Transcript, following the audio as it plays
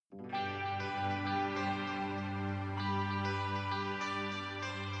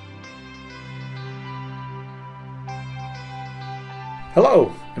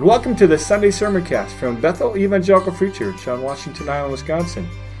Hello, and welcome to the Sunday Sermoncast from Bethel Evangelical Free Church on Washington Island, Wisconsin.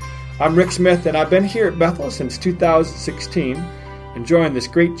 I'm Rick Smith, and I've been here at Bethel since 2016, enjoying this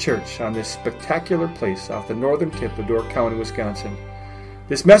great church on this spectacular place off the northern tip of Door County, Wisconsin.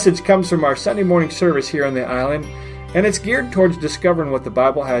 This message comes from our Sunday morning service here on the island, and it's geared towards discovering what the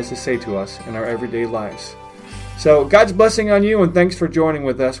Bible has to say to us in our everyday lives. So, God's blessing on you, and thanks for joining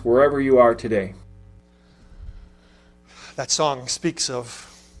with us wherever you are today. That song speaks of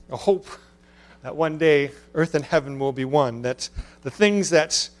a hope that one day earth and heaven will be one, that the things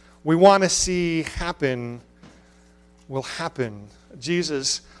that we want to see happen will happen.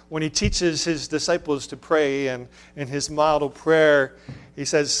 Jesus, when he teaches his disciples to pray, and in his model prayer, he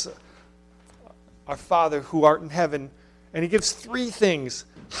says, "Our Father who art in heaven," and he gives three things: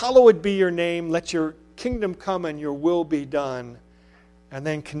 "Hallowed be your name, let your kingdom come and your will be done," and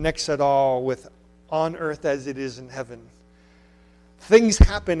then connects it all with "on earth as it is in heaven." Things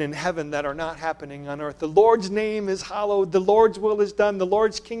happen in heaven that are not happening on earth. The Lord's name is hallowed. The Lord's will is done. The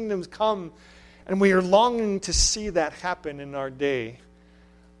Lord's kingdom's come. And we are longing to see that happen in our day.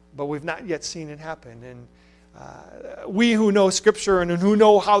 But we've not yet seen it happen. And we who know Scripture and who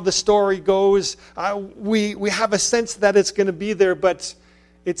know how the story goes, we have a sense that it's going to be there. But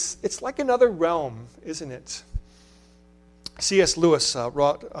it's like another realm, isn't it? C.S. Lewis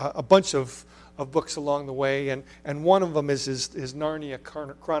wrote a bunch of books along the way, and one of them is Narnia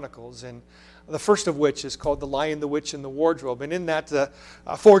Chronicles, and the first of which is called The Lion, the Witch, and the Wardrobe. And in that,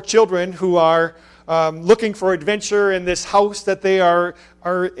 four children who are looking for adventure in this house that they are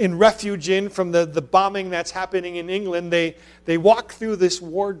in refuge in from the bombing that's happening in England, they walk through this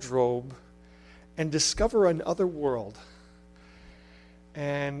wardrobe and discover another world.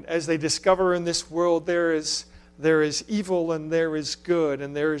 And as they discover in this world, there is evil and there is good,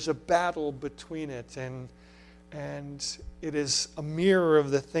 and there is a battle between it, and it is a mirror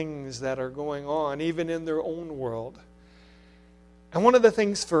of the things that are going on, even in their own world. And one of the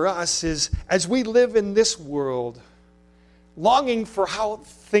things for us is, as we live in this world, longing for how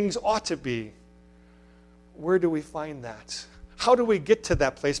things ought to be, where do we find that? How do we get to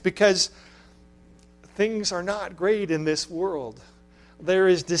that place? Because things are not great in this world. There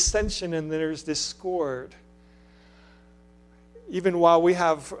is dissension and there is discord. Even while we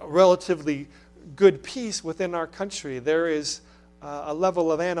have relatively good peace within our country, there is a level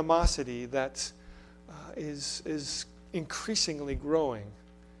of animosity that is increasingly growing.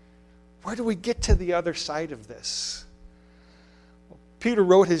 Where do we get to the other side of this? Well, Peter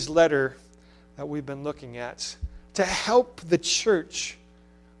wrote his letter that we've been looking at to help the church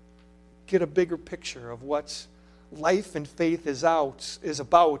get a bigger picture of what life and faith is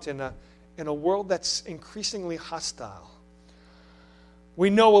about in a world that's increasingly hostile. We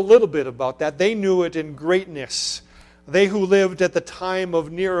know a little bit about that. They knew it in greatness. They who lived at the time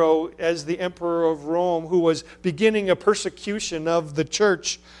of Nero as the emperor of Rome, who was beginning a persecution of the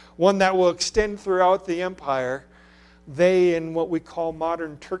church, one that will extend throughout the empire. They, in what we call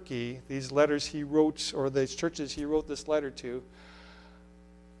modern Turkey, these letters he wrote, or these churches he wrote this letter to,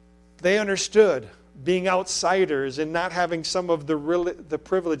 they understood being outsiders and not having some of the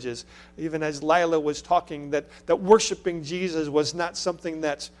privileges, even as Lila was talking, that worshiping Jesus was not something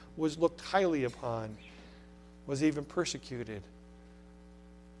that was looked highly upon, was even persecuted.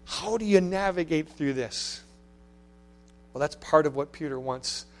 How do you navigate through this? Well, that's part of what Peter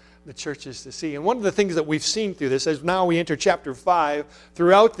wants the churches to see. And one of the things that we've seen through this, as now we enter chapter 5,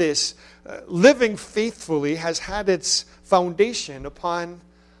 throughout this, living faithfully has had its foundation upon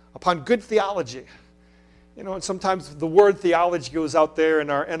good theology. You know, and sometimes the word theology goes out there, and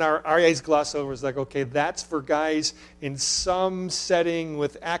our eyes gloss over. It's like, okay, that's for guys in some setting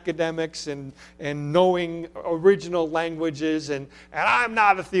with academics and knowing original languages, and I'm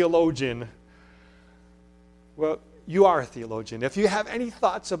not a theologian. Well, you are a theologian. If you have any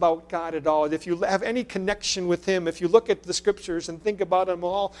thoughts about God at all, if you have any connection with Him, if you look at the Scriptures and think about them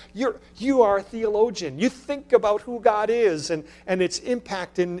all, you are a theologian. You think about who God is and its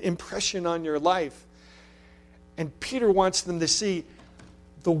impact and impression on your life. And Peter wants them to see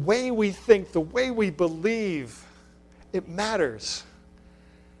the way we think, the way we believe, it matters.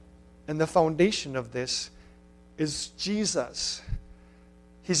 And the foundation of this is Jesus.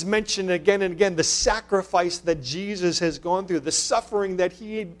 He's mentioned again and again the sacrifice that Jesus has gone through, the suffering that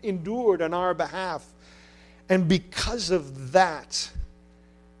He endured on our behalf. And because of that,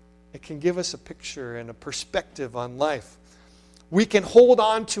 it can give us a picture and a perspective on life. We can hold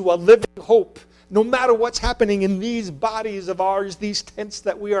on to a living hope no matter what's happening in these bodies of ours, these tents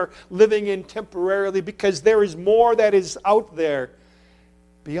that we are living in temporarily, because there is more that is out there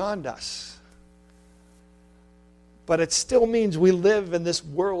beyond us. But it still means we live in this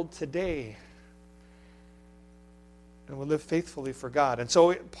world today. And we live faithfully for God. And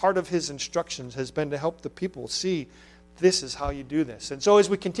so part of his instructions has been to help the people see this is how you do this. And so as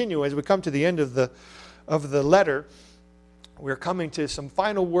we continue, as we come to the end of the letter, we're coming to some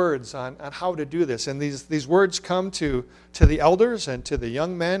final words on how to do this. And these words come to the elders and to the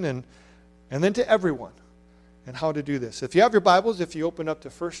young men and then to everyone and how to do this. If you have your Bibles, if you open up to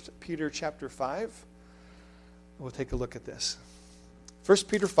 1 Peter chapter 5, we'll take a look at this. 1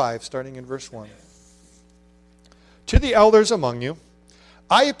 Peter 5, starting in verse 1. To the elders among you,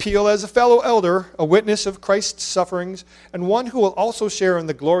 I appeal as a fellow elder, a witness of Christ's sufferings, and one who will also share in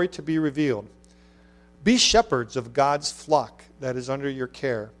the glory to be revealed. Be shepherds of God's flock that is under your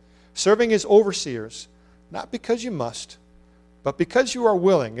care, serving as overseers, not because you must, but because you are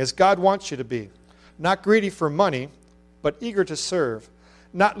willing, as God wants you to be, not greedy for money, but eager to serve,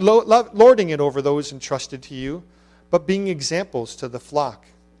 not lording it over those entrusted to you, but being examples to the flock.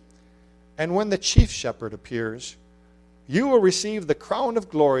 And when the chief shepherd appears, you will receive the crown of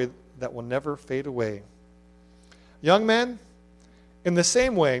glory that will never fade away. Young men, in the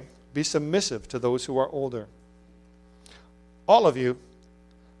same way, be submissive to those who are older. All of you,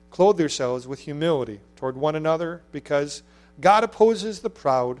 clothe yourselves with humility toward one another, because God opposes the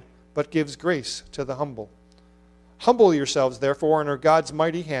proud, but gives grace to the humble. Humble yourselves, therefore, under God's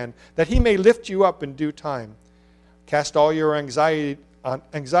mighty hand, that he may lift you up in due time. Cast all your anxiety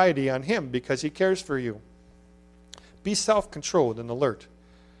on him, because he cares for you. Be self-controlled and alert.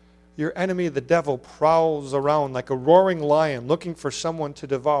 Your enemy, the devil, prowls around like a roaring lion looking for someone to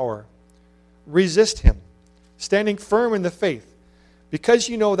devour. Resist him, standing firm in the faith, because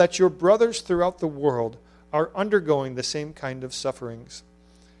you know that your brothers throughout the world are undergoing the same kind of sufferings.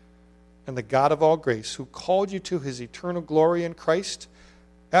 And the God of all grace, who called you to his eternal glory in Christ,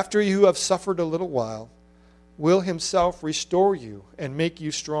 after you have suffered a little while, will himself restore you and make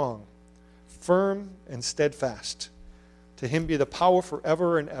you strong, firm and steadfast. To him be the power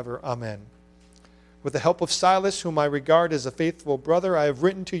forever and ever. Amen. With the help of Silas, whom I regard as a faithful brother, I have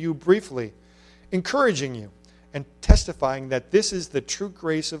written to you briefly, encouraging you and testifying that this is the true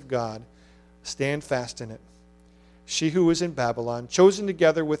grace of God. Stand fast in it. She who is in Babylon, chosen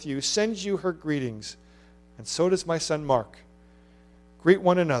together with you, sends you her greetings, and so does my son Mark. Greet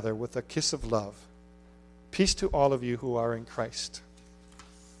one another with a kiss of love. Peace to all of you who are in Christ.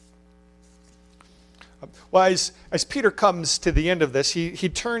 Well, as Peter comes to the end of this, he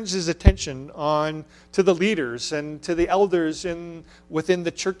turns his attention on to the leaders and to the elders within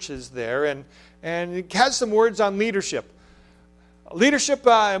the churches there, and he has some words on leadership. Leadership,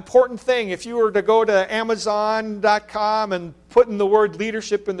 important thing. If you were to go to Amazon.com and put in the word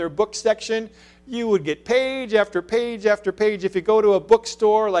leadership in their book section, you would get page after page after page. If you go to a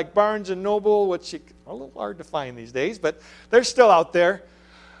bookstore like Barnes & Noble, which are a little hard to find these days, but they're still out there.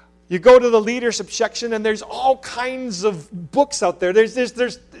 You go to the leadership section, and there's all kinds of books out there. There's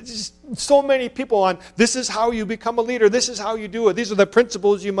just so many people on, this is how you become a leader. This is how you do it. These are the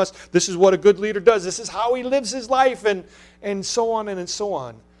principles you must, this is what a good leader does. This is how he lives his life, and so on and so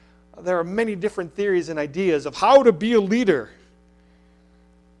on. There are many different theories and ideas of how to be a leader.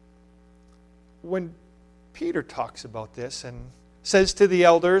 When Peter talks about this and says to the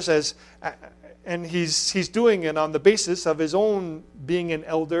elders, and he's doing it on the basis of his own being an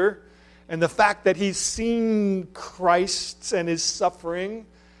elder and the fact that he's seen Christ and his suffering.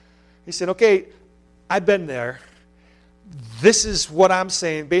 He said, okay, I've been there. This is what I'm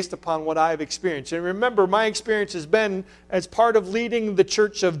saying based upon what I've experienced. And remember, my experience has been as part of leading the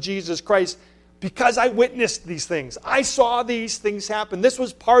church of Jesus Christ because I witnessed these things. I saw these things happen. This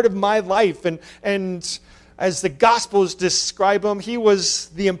was part of my life. And as the Gospels describe him, he was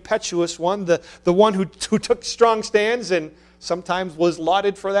the impetuous one, the one who took strong stands and sometimes was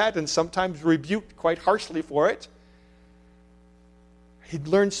lauded for that and sometimes rebuked quite harshly for it. He'd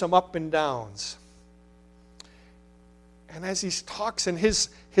learned some up and downs. And as he talks and his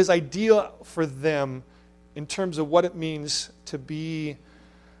idea for them in terms of what it means to be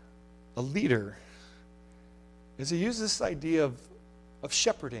a leader, is he uses this idea of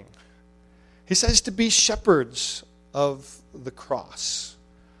shepherding. He says to be shepherds of the cross,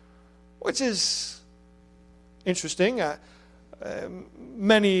 which is interesting.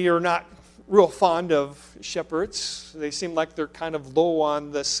 Many are not real fond of shepherds. They seem like they're kind of low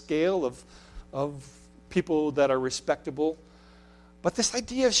on the scale of people that are respectable. But this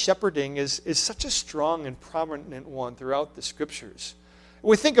idea of shepherding is such a strong and prominent one throughout the Scriptures.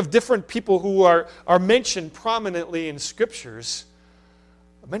 We think of different people who are mentioned prominently in Scriptures.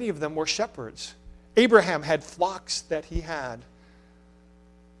 Many of them were shepherds. Abraham had flocks that he had.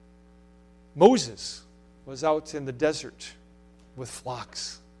 Moses was out in the desert with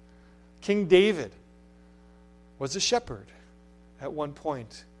flocks. King David was a shepherd at one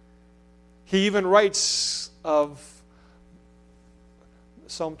point. He even writes of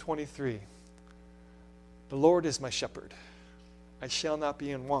Psalm 23, "The Lord is my shepherd. I shall not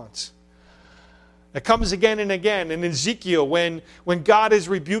be in want." It comes again and again in Ezekiel when God is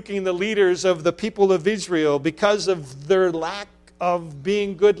rebuking the leaders of the people of Israel because of their lack of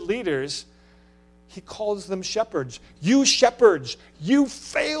being good leaders. He calls them shepherds. You shepherds, you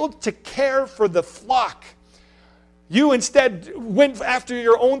failed to care for the flock. You instead went after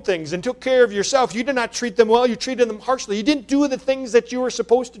your own things and took care of yourself. You did not treat them well. You treated them harshly. You didn't do the things that you were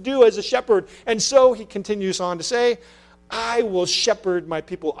supposed to do as a shepherd. And so he continues on to say, I will shepherd my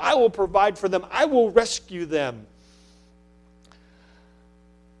people. I will provide for them. I will rescue them.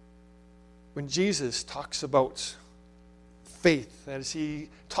 When Jesus talks about faith, as he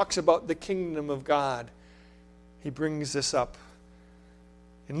talks about the kingdom of God, he brings this up.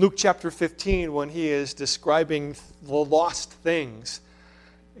 In Luke chapter 15, when he is describing the lost things,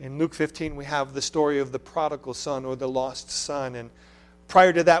 in Luke 15 we have the story of the prodigal son or the lost son. And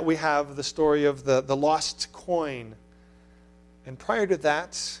prior to that we have the story of the lost coin. And prior to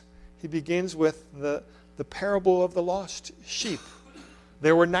that, he begins with the parable of the lost sheep.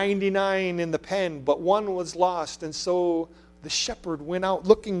 There were 99 in the pen, but one was lost. And so the shepherd went out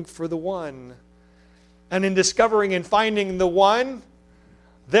looking for the one. And in discovering and finding the one,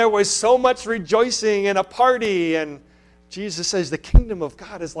 there was so much rejoicing and a party. And Jesus says the kingdom of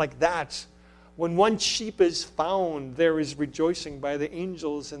God is like that. When one sheep is found, there is rejoicing by the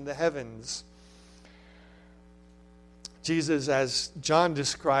angels in the heavens. Jesus, as John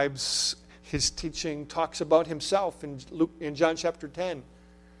describes his teaching, talks about himself in John chapter 10,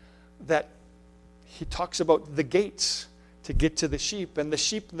 that he talks about the gates to get to the sheep, and the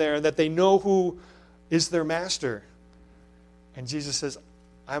sheep there, that they know who is their master. And Jesus says,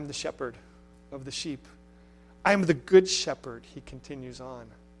 I'm the shepherd of the sheep. I'm the good shepherd, he continues on.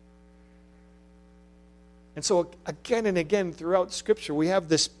 And so again and again throughout Scripture, we have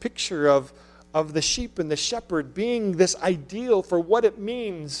this picture of the sheep and the shepherd being this ideal for what it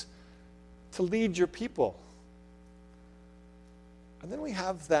means to lead your people. And then we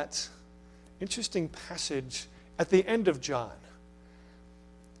have that interesting passage at the end of John.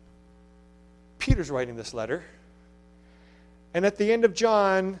 Peter's writing this letter. And at the end of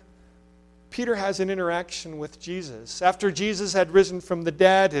John, Peter has an interaction with Jesus. After Jesus had risen from the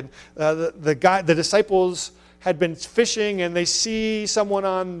dead, and the disciples had been fishing, and they see someone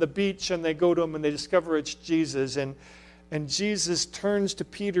on the beach, and they go to him, and they discover it's Jesus. And Jesus turns to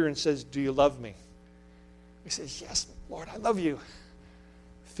Peter and says, do you love me? He says, yes, Lord, I love you.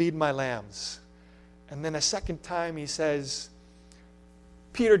 Feed my lambs. And then a second time he says,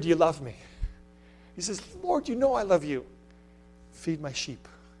 Peter, do you love me? He says, Lord, you know I love you. Feed my sheep.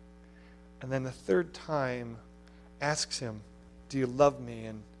 And then the third time asks him, do you love me?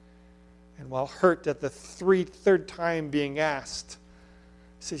 And while hurt at the third time being asked,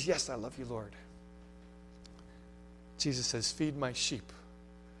 he says, yes, I love you, Lord. Jesus says, feed my sheep.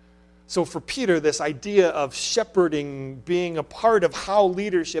 So for Peter, this idea of shepherding being a part of how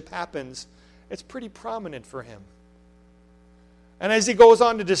leadership happens, it's pretty prominent for him. And as he goes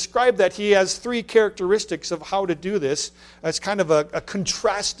on to describe that, he has three characteristics of how to do this. It's kind of a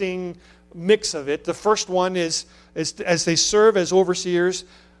contrasting mix of it. The first one is as they serve as overseers,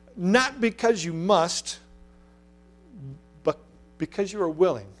 not because you must, but because you are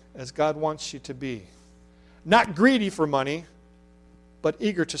willing, as God wants you to be. Not greedy for money, but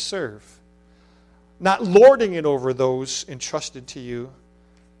eager to serve. Not lording it over those entrusted to you,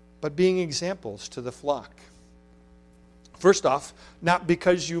 but being examples to the flock. First off, not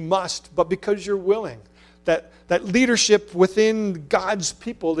because you must, but because you're willing. That leadership within God's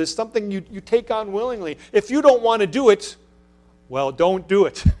people is something you take on willingly. If you don't want to do it, well, don't do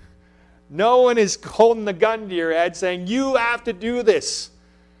it. No one is holding the gun to your head saying, you have to do this.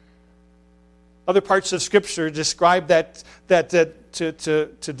 Other parts of Scripture describe that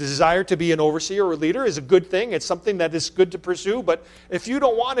to desire to be an overseer or a leader is a good thing. It's something that is good to pursue. But if you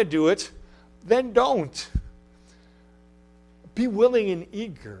don't want to do it, then don't. Be willing and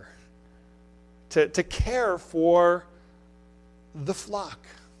eager to care for the flock.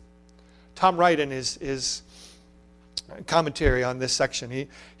 Tom Wright, in his commentary on this section,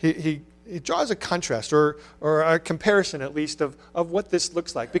 he draws a contrast or a comparison, at least, of what this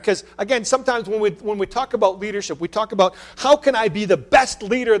looks like. Because, again, sometimes when we talk about leadership, we talk about how can I be the best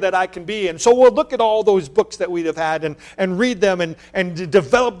leader that I can be? And so we'll look at all those books that we have had and read them and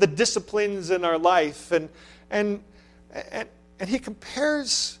develop the disciplines in our life. And he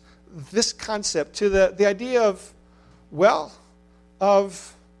compares this concept to the idea of, well,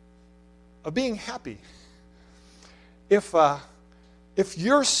 of being happy. If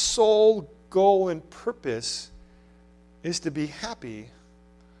your sole goal and purpose is to be happy,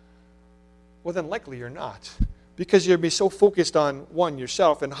 well, then likely you're not. Because you'll be so focused on, one,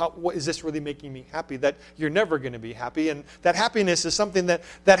 yourself, and what is this really making me happy, that you're never going to be happy. And that happiness is something that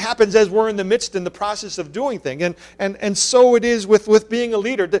happens as we're in the process of doing things. And so it is with being a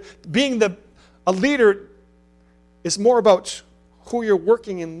leader. Being a leader is more about who you're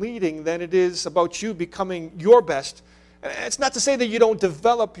working and leading than it is about you becoming your best. And it's not to say that you don't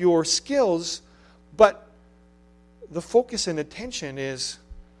develop your skills, but the focus and attention is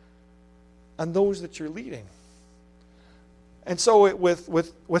on those that you're leading. And so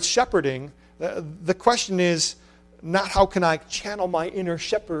with shepherding, the question is not how can I channel my inner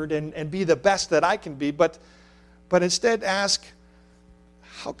shepherd and be the best that I can be, but instead ask,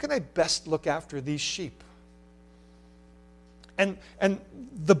 how can I best look after these sheep? And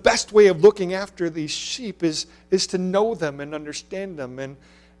the best way of looking after these sheep is to know them and understand them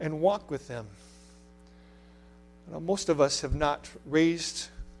and walk with them. Now, most of us have not raised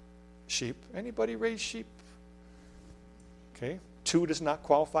sheep. Anybody raise sheep? Okay, 2 does not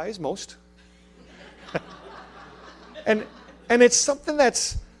qualify as most. and it's something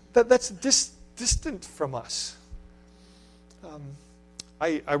that's distant from us.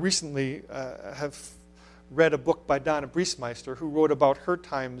 I recently have read a book by Donna Briesmeister, who wrote about her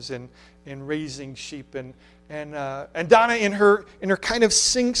times in raising sheep, and Donna in her kind of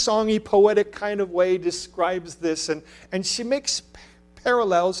sing-songy, poetic kind of way describes this, and she makes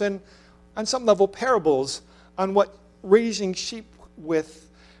parallels and on some level parables on what raising sheep with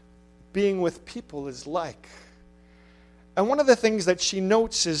being with people is like. And one of the things that she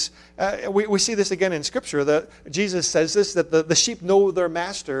notes is, we see this again in Scripture, that Jesus says this, that the sheep know their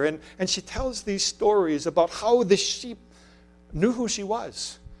master, and she tells these stories about how the sheep knew who she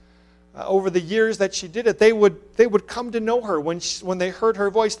was. Over the years that she did it, they would come to know her. When they heard her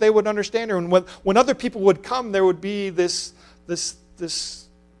voice, they would understand her. And when other people would come, there would be this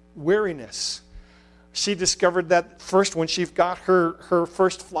weariness. She discovered that first when she got her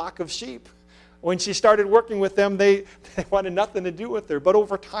first flock of sheep. When she started working with them, they wanted nothing to do with her. But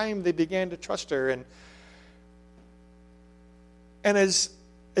over time, they began to trust her. And as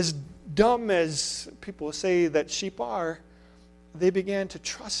dumb as people say that sheep are, they began to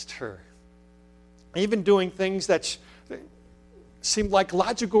trust her. Even doing things that seemed like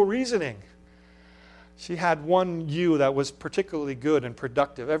logical reasoning. She had one ewe that was particularly good and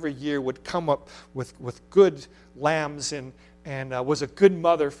productive. Every year would come up with good lambs and was a good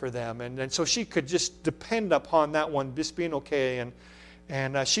mother for them. And so she could just depend upon that one just being okay.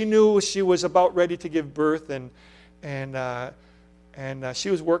 And she knew she was about ready to give birth. And she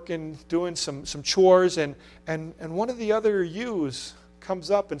was working, doing some chores. And one of the other ewes comes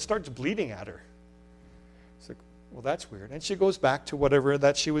up and starts bleating at her. It's like, well, that's weird. And she goes back to whatever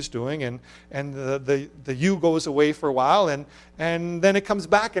that she was doing, and the ewe goes away for a while, and then it comes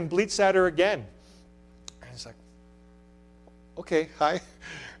back and bleats at her again. And it's like, okay, hi.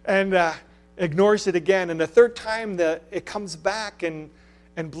 And ignores it again. And the third time that it comes back and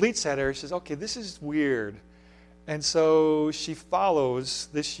bleats at her, she says, okay, this is weird. And so she follows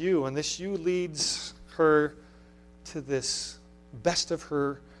this ewe, and this ewe leads her to this best of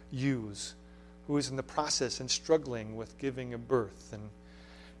her ewes, who is in the process and struggling with giving a birth.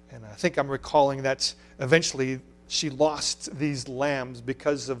 And I think I'm recalling that eventually she lost these lambs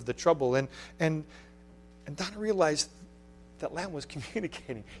because of the trouble. And Donna realized that lamb was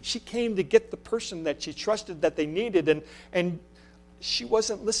communicating. She came to get the person that she trusted that they needed, and she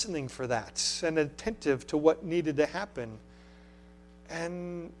wasn't listening for that and attentive to what needed to happen.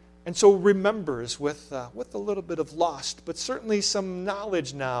 And so remembers with a little bit of lost, but certainly some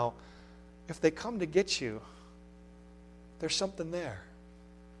knowledge now, if they come to get you, there's something there.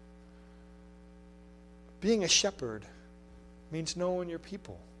 Being a shepherd means knowing your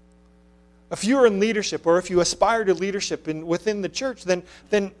people. If you're in leadership, or if you aspire to leadership within the church, then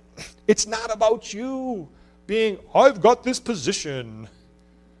it's not about you being, I've got this position.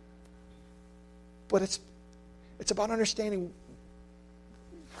 But it's about understanding,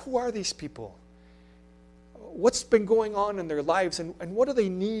 who are these people? What's been going on in their lives, and what do they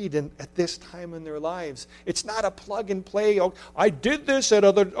need at this time in their lives? It's not a plug and play. Oh, I did this at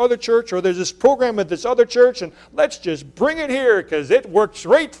other church, or there's this program at this other church, and let's just bring it here because it works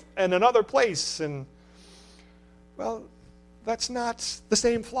great in another place. And well, that's not the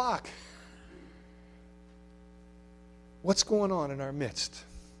same flock. What's going on in our midst?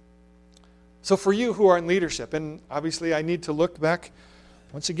 So for you who are in leadership, and obviously I need to look back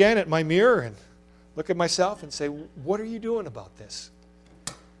once again at my mirror and look at myself and say, what are you doing about this?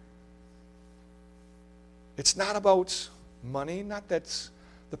 It's not about money, not that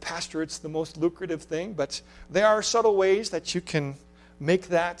the pastorate's the most lucrative thing, but there are subtle ways that you can make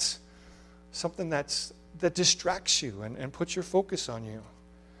that something that distracts you and puts your focus on you.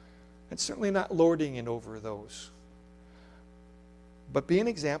 It's certainly not lording it over those, but being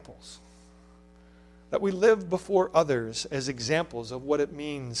examples. That we live before others as examples of what it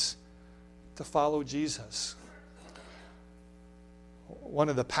means to follow Jesus. One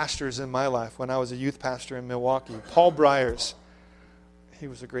of the pastors in my life, when I was a youth pastor in Milwaukee, Paul Briers, he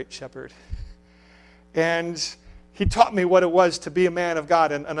was a great shepherd. And he taught me what it was to be a man of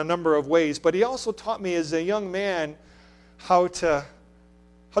God in a number of ways. But he also taught me as a young man how to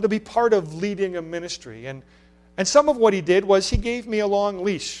be part of leading a ministry. And some of what he did was he gave me a long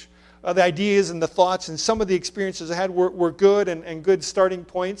leash. The ideas and the thoughts and some of the experiences I had were good and good starting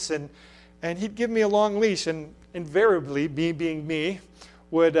points. And he'd give me a long leash. And invariably, me being me,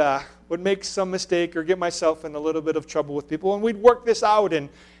 would make some mistake or get myself in a little bit of trouble with people. And we'd work this out, and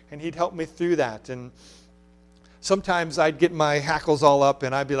he'd help me through that. And sometimes I'd get my hackles all up,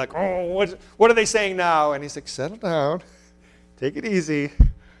 and I'd be like, oh, what are they saying now? And he's like, settle down. Take it easy.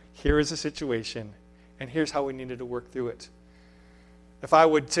 Here is the situation, and here's how we needed to work through it. If I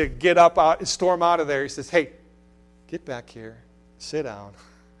would to get up and storm out of there, he says, hey, get back here. Sit down.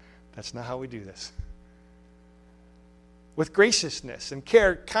 That's not how we do this. With graciousness and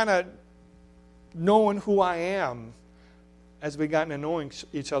care, kind of knowing who I am as we gotten to knowing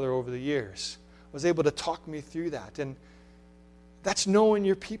each other over the years, was able to talk me through that. And that's knowing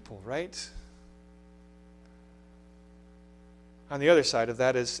your people, right? On the other side of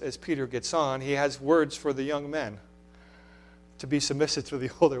that, as Peter gets on, he has words for the young men to be submissive to the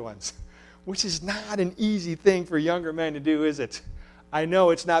older ones, which is not an easy thing for younger men to do, is it? I know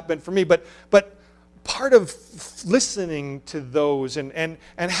it's not been for me, but part of listening to those and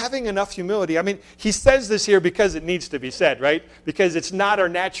having enough humility. I mean, he says this here because it needs to be said, right? Because it's not our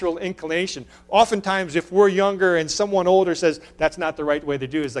natural inclination. Oftentimes, if we're younger and someone older says, that's not the right way to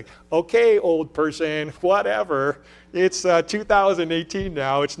do it, it's like, okay, old person, whatever. It's 2018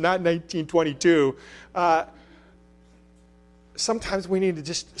 now. It's not 1922. Sometimes we need to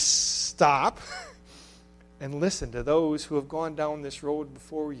just stop and listen to those who have gone down this road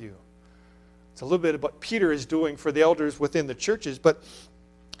before you. It's a little bit of what Peter is doing for the elders within the churches, but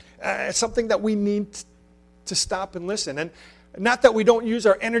it's something that we need to stop and listen. And not that we don't use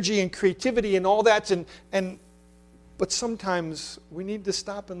our energy and creativity and all that, but sometimes we need to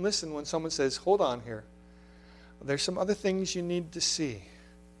stop and listen when someone says, hold on here. There's some other things you need to see.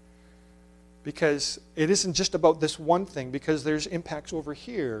 Because it isn't just about this one thing, because there's impacts over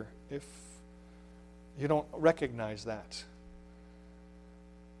here if you don't recognize that.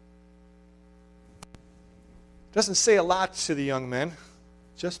 Doesn't say a lot to the young men.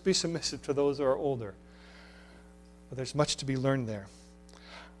 Just be submissive to those who are older. But there's much to be learned there.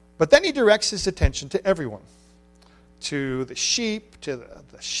 But then he directs his attention to everyone. To the sheep, to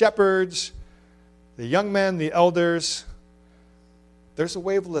the shepherds, the young men, the elders. There's a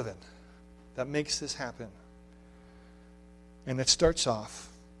way of living that makes this happen. And it starts off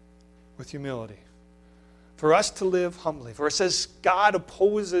with humility. For us to live humbly. For it says God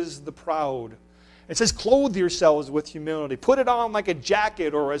opposes the proud. It says clothe yourselves with humility. Put it on like a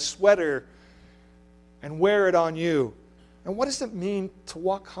jacket or a sweater and wear it on you. And what does it mean to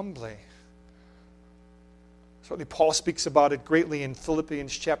walk humbly? Certainly Paul speaks about it greatly in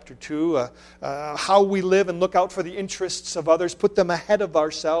Philippians chapter 2, how we live and look out for the interests of others, put them ahead of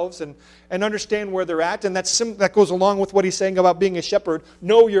ourselves and understand where they're at. And that goes along with what he's saying about being a shepherd.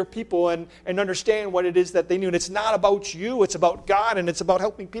 Know your people and understand what it is that they knew. And it's not about you, it's about God, and it's about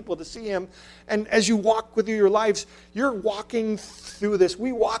helping people to see Him. And as you walk with your lives, you're walking through this.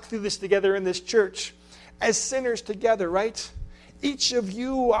 We walk through this together in this church as sinners together, right? Each of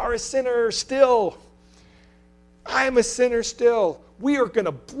you are a sinner still. I am a sinner still. We are going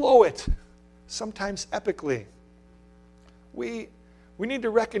to blow it, sometimes epically. We need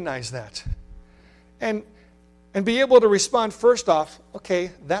to recognize that. And be able to respond first off, okay,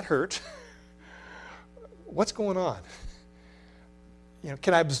 that hurt. What's going on?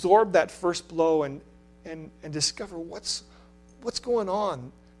 Can I absorb that first blow and discover what's going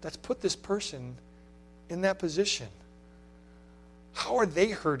on that's put this person in that position? How are they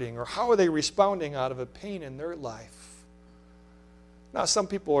hurting, or how are they responding out of a pain in their life? Now, some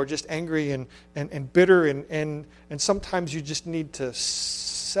people are just angry and bitter, and sometimes you just need to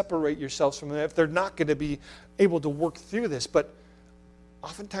separate yourselves from them if they're not going to be able to work through this. But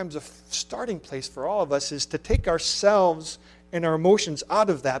oftentimes a starting place for all of us is to take ourselves and our emotions out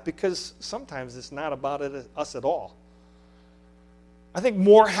of that, because sometimes it's not about us at all. I think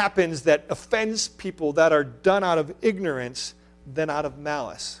more happens that offends people that are done out of ignorance than out of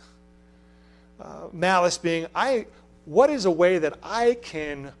malice. Malice being, what is a way that I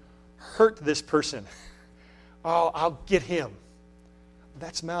can hurt this person? Oh, I'll get him.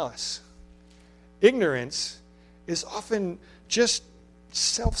 That's malice. Ignorance is often just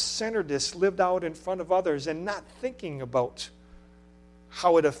self-centeredness lived out in front of others and not thinking about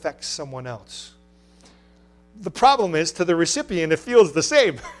how it affects someone else. The problem is, to the recipient, it feels the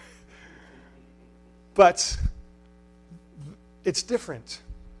same. But it's different.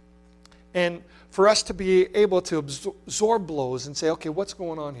 And for us to be able to absorb blows and say, okay, what's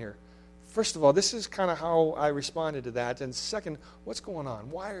going on here? First of all, this is kind of how I responded to that. And second, what's going on?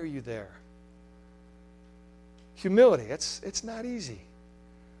 Why are you there? Humility, it's not easy.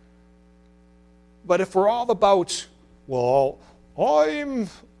 But if we're all about, well, I'm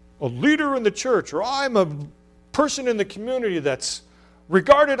a leader in the church, or I'm a person in the community that's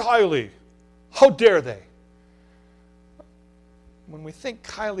regarded highly, how dare they? When we think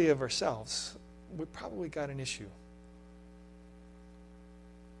highly of ourselves, we probably got an issue.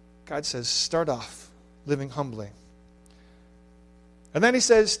 God says, start off living humbly. And then he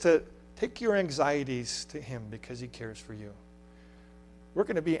says to take your anxieties to him because he cares for you. We're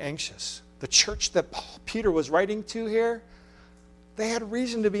going to be anxious. The church that Peter was writing to here, they had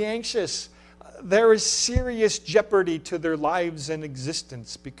reason to be anxious. There is serious jeopardy to their lives and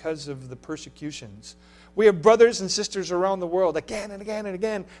existence because of the persecutions. We have brothers and sisters around the world again and again and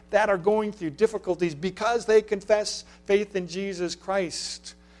again that are going through difficulties because they confess faith in Jesus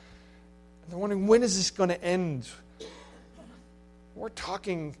Christ. And they're wondering, when is this going to end? We're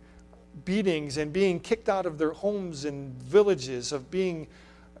talking beatings and being kicked out of their homes and villages, of being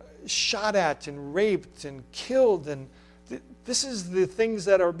shot at and raped and killed, and this is the things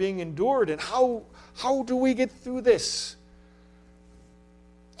that are being endured. And how do we get through this?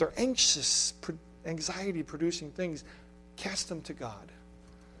 They're anxious, anxiety-producing things. Cast them to God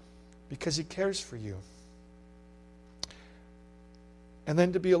because he cares for you. And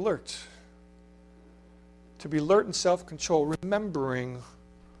then to be alert. To be alert and self-control, remembering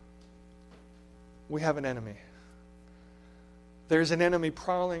we have an enemy. There's an enemy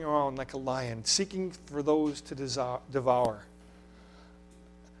prowling around like a lion, seeking for those to devour.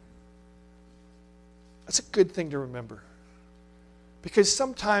 That's a good thing to remember. Because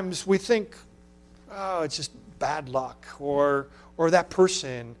sometimes we think, oh, it's just bad luck, or that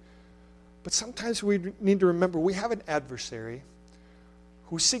person. But sometimes we need to remember we have an adversary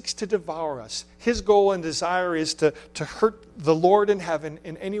who seeks to devour us. His goal and desire is to hurt the Lord in heaven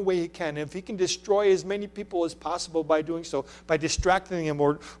in any way he can. If he can destroy as many people as possible by doing so, by distracting them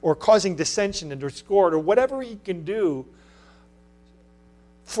or causing dissension and discord, or whatever he can do,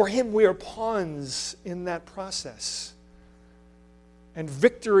 for him we are pawns in that process. And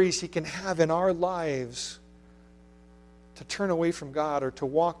victories he can have in our lives to turn away from God or to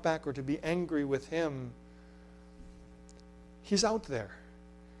walk back or to be angry with him, he's out there.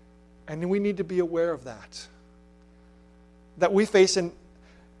 And we need to be aware of that. That we face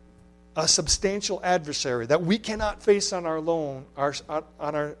a substantial adversary that we cannot face on our own,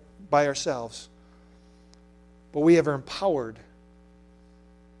 by ourselves. But we are empowered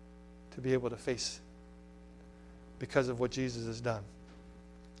to be able to face because of what Jesus has done.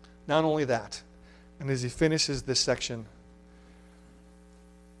 Not only that, and as he finishes this section,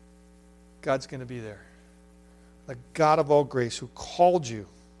 God's going to be there. The God of all grace who called you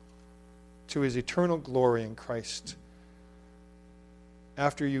to his eternal glory in Christ,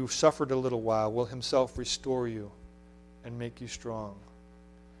 after you've suffered a little while, will himself restore you and make you strong.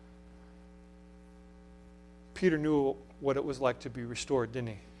 Peter knew what it was like to be restored, didn't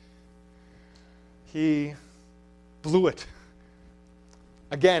he? He blew it.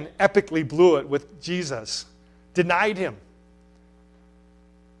 Again, epically blew it with Jesus. Denied him.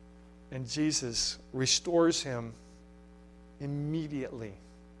 And Jesus restores him immediately.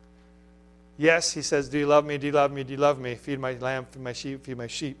 Yes, he says, do you love me? Do you love me? Do you love me? Feed my lamb, feed my sheep, feed my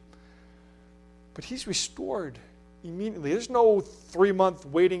sheep. But he's restored immediately. There's no 3-month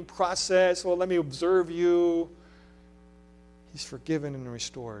waiting process. Well, let me observe you. He's forgiven and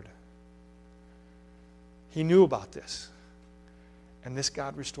restored. He knew about this. And this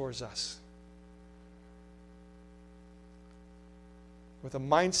God restores us. With a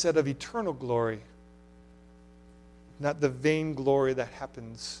mindset of eternal glory, not the vain glory that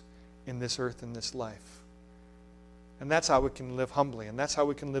happens in this earth, in this life. And that's how we can live humbly. And that's how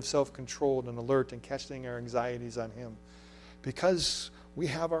we can live self-controlled and alert and casting our anxieties on him. Because We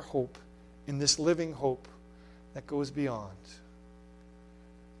have our hope in this living hope that goes beyond.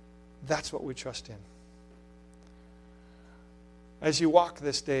 That's what we trust in. As you walk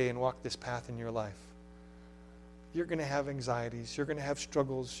this day and walk this path in your life, you're going to have anxieties, you're going to have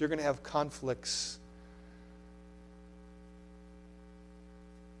struggles, you're going to have conflicts.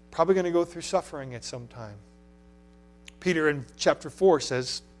 Probably going to go through suffering at some time. Peter in chapter 4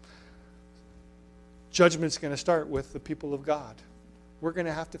 says, judgment's going to start with the people of God. We're going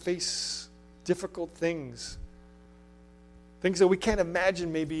to have to face difficult things. Things that we can't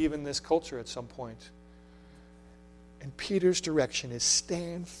imagine maybe even this culture at some point. And Peter's direction is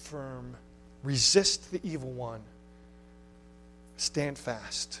stand firm, resist the evil one, stand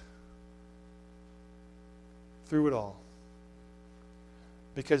fast through it all.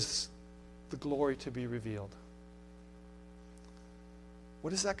 Because the glory to be revealed.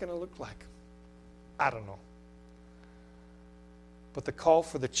 What is that going to look like? I don't know. But the call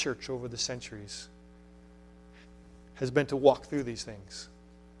for the church over the centuries has been to walk through these things.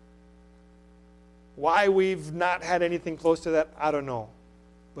 Why we've not had anything close to that, I don't know.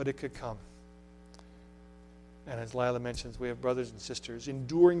 But it could come. And as Lila mentions, we have brothers and sisters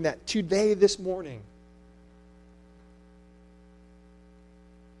enduring that today, this morning.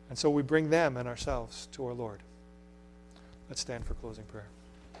 And so we bring them and ourselves to our Lord. Let's stand for closing prayer.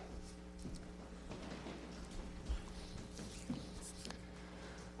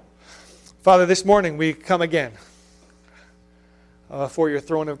 Father, this morning we come again for your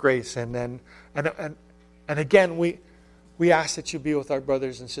throne of grace. And again, we ask that you be with our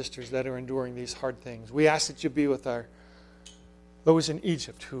brothers and sisters that are enduring these hard things. We ask that you be with those in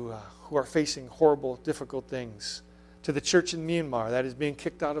Egypt who are facing horrible, difficult things. To the church in Myanmar that is being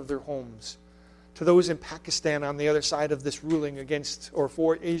kicked out of their homes. To those in Pakistan on the other side of this ruling against or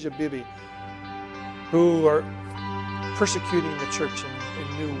for Asia Bibi, who are persecuting the church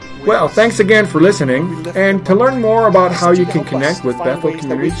in new ways. Well, thanks again for listening. And to learn more about how you can connect with Bethel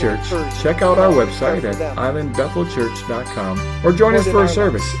Community Church, check out our website at islandbethelchurch.com or join us for a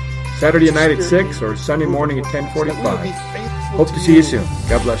service Saturday night at 6 or Sunday morning at 10:45. Hope to see you soon.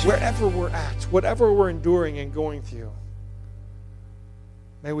 God bless you. Wherever we're at, whatever we're enduring and going through,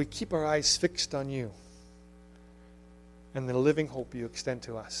 may we keep our eyes fixed on you and the living hope you extend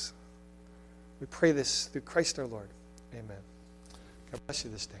to us. We pray this through Christ our Lord. Amen. God bless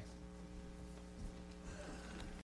you this day.